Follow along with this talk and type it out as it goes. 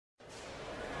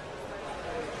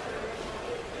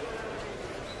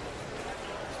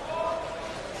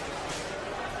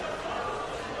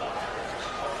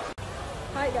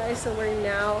Guys, so we're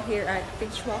now here at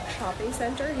Beachwalk Shopping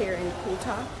Center here in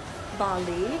Kuta,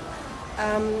 Bali.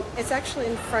 It's actually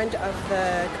in front of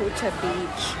the Kuta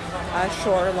Beach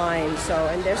shoreline. So,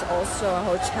 and there's also a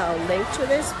hotel linked to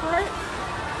this part.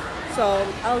 So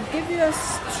I'll give you a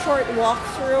short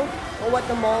walkthrough of what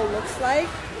the mall looks like.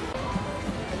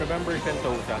 Remember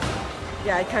Sentosa?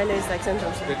 Yeah, it kind of is like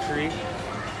Sentosa. The tree?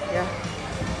 Yeah.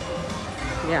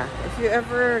 Yeah, if you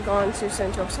ever gone to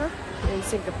Sentosa in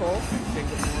Singapore,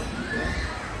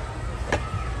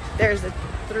 there's a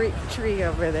tree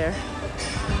over there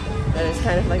that is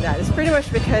kind of like that. It's pretty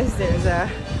much because there's a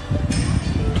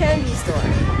candy store.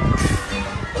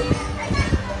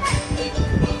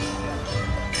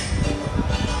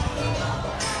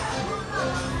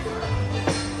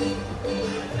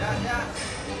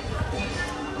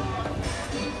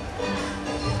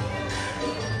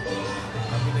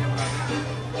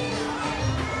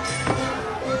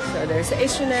 So there's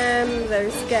H&M,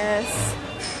 there's Guess,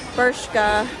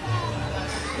 Bershka,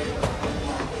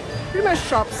 pretty much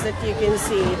shops that you can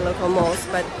see in local malls.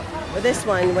 But with this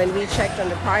one, when we checked on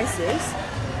the prices,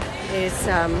 it's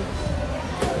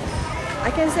I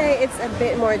can say it's a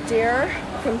bit more dear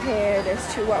compared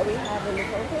as to what we have in the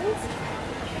Philippines.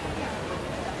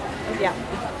 Yeah,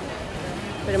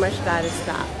 pretty much that is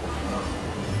that.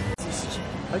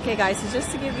 Okay guys, so just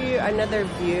to give you another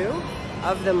view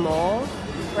of the mall,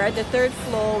 we're at the 3rd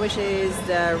floor, which is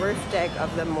the roof deck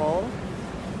of the mall.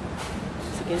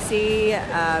 So you can see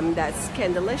that's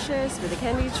Candelicious with the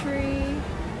candy tree.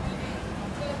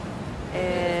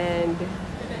 And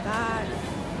that.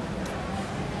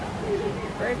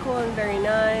 Very cool and very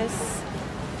nice.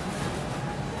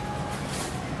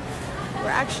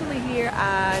 We're actually here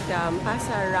at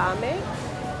Pasarame.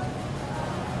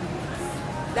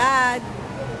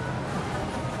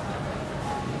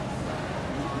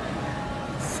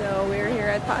 So we're here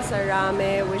at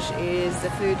Pasarame, which is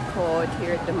the food court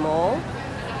here at the mall.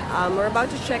 We're about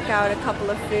to check out a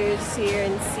couple of foods here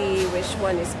and see which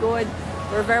one is good.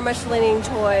 We're very much leaning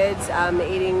towards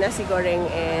eating nasi goreng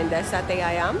and satay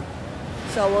ayam.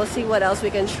 So we'll see what else we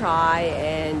can try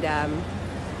and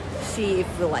see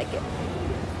if we like it.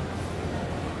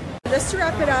 Just to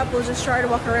wrap it up, we'll just try to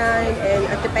walk around, and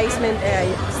at the basement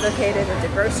it's located at the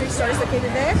grocery store is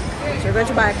located there. So we're going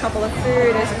to buy a couple of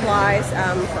food and supplies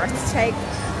for us to take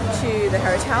to the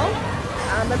hotel.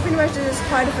 But pretty much this is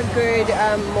quite of a good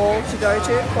mall to go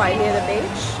to, quite near the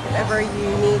beach. If ever you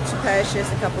need to purchase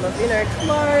a couple of,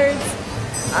 clothes.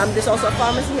 There's also a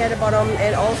pharmacy at the bottom,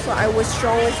 and also I would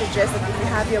strongly suggest that if you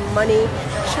have your money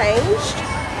changed,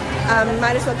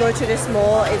 might as well go to this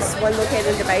mall. It's one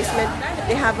located in the basement.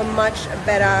 They have a much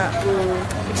better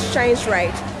exchange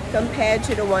rate compared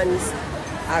to the ones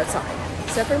outside.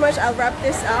 So pretty much I'll wrap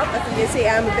this up. As you can see,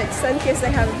 I'm a bit sun-kissed. I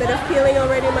have a bit of peeling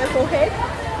already in my forehead,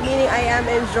 meaning I am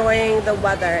enjoying the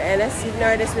weather. And as you've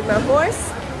noticed with my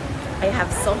voice, I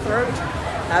have sore throat,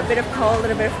 a bit of cold, a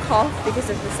little bit of cough because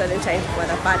of the sudden change of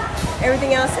weather. But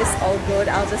everything else is all good.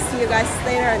 I'll just see you guys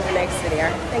later in the next video.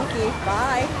 Thank you.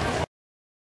 Bye.